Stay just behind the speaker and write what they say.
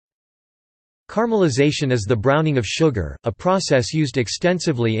Caramelization is the browning of sugar, a process used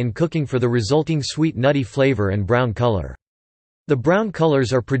extensively in cooking for the resulting sweet nutty flavor and brown color. The brown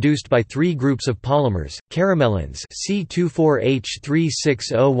colors are produced by three groups of polymers: caramelins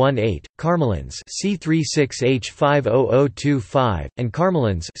C24H36018, carmelins C36H50025, and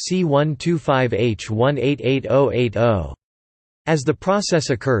carmelins C125H188080. As the process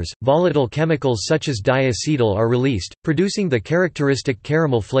occurs, volatile chemicals such as diacetyl are released, producing the characteristic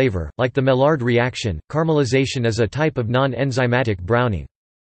caramel flavor. Like the Maillard reaction, caramelization is a type of non-enzymatic browning.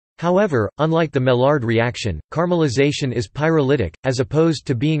 However, unlike the Maillard reaction, caramelization is pyrolytic, as opposed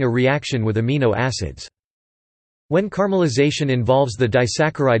to being a reaction with amino acids. When caramelization involves the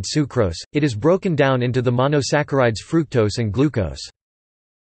disaccharide sucrose, it is broken down into the monosaccharides fructose and glucose.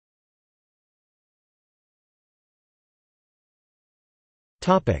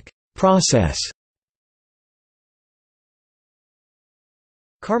 Process.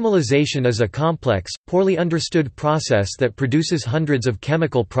 Caramelization is a complex, poorly understood process that produces hundreds of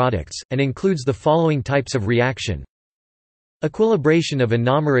chemical products, and includes the following types of reaction: equilibration of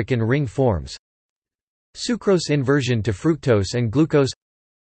anomeric and ring forms, sucrose inversion to fructose and glucose,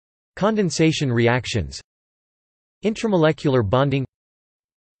 condensation reactions, intramolecular bonding,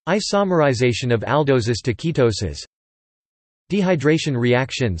 isomerization of aldoses to ketoses, dehydration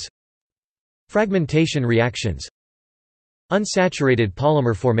reactions, fragmentation reactions, unsaturated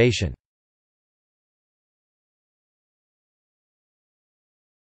polymer formation.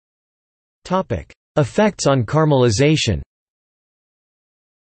 Effects on caramelization.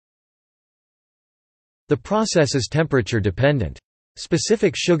 The process is temperature dependent.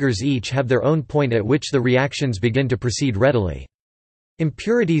 Specific sugars each have their own point at which the reactions begin to proceed readily.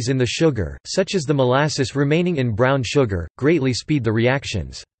 Impurities in the sugar, such as the molasses remaining in brown sugar, greatly speed the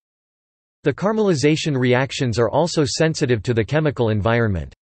reactions. The caramelization reactions are also sensitive to the chemical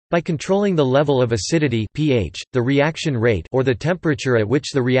environment. By controlling the level of acidity pH, the reaction rate or the temperature at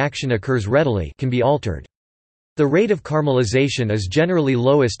which the reaction occurs readily can be altered. The rate of caramelization is generally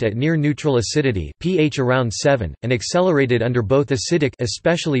lowest at near neutral acidity pH around 7, and accelerated under both acidic,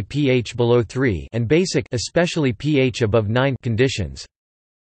 especially pH below 3, and basic, especially pH above 9 conditions.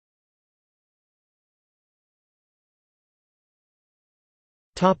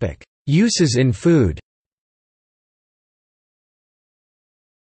 Topic: Uses in food.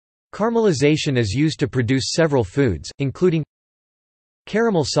 Caramelization is used to produce several foods, including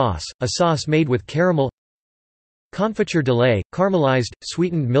caramel sauce, a sauce made with caramel; confiture de lait, caramelized,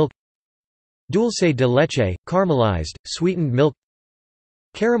 sweetened milk; dulce de leche, caramelized, sweetened milk;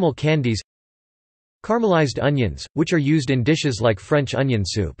 caramel candies; caramelized onions, which are used in dishes like French onion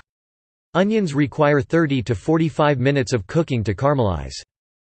soup. Onions require 30 to 45 minutes of cooking to caramelize.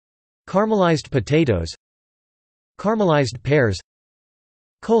 Caramelized potatoes, caramelized pears,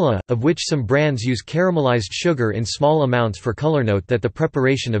 cola, of which some brands use caramelized sugar in small amounts for color. Note that the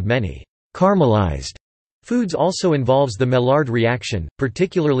preparation of many caramelized foods also involves the Maillard reaction,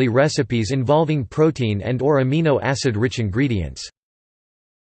 particularly recipes involving protein and or amino acid-rich ingredients.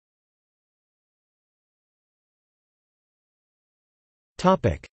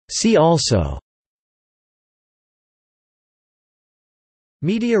 See also: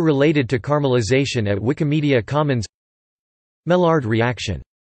 media related to caramelization at Wikimedia Commons, Maillard reaction.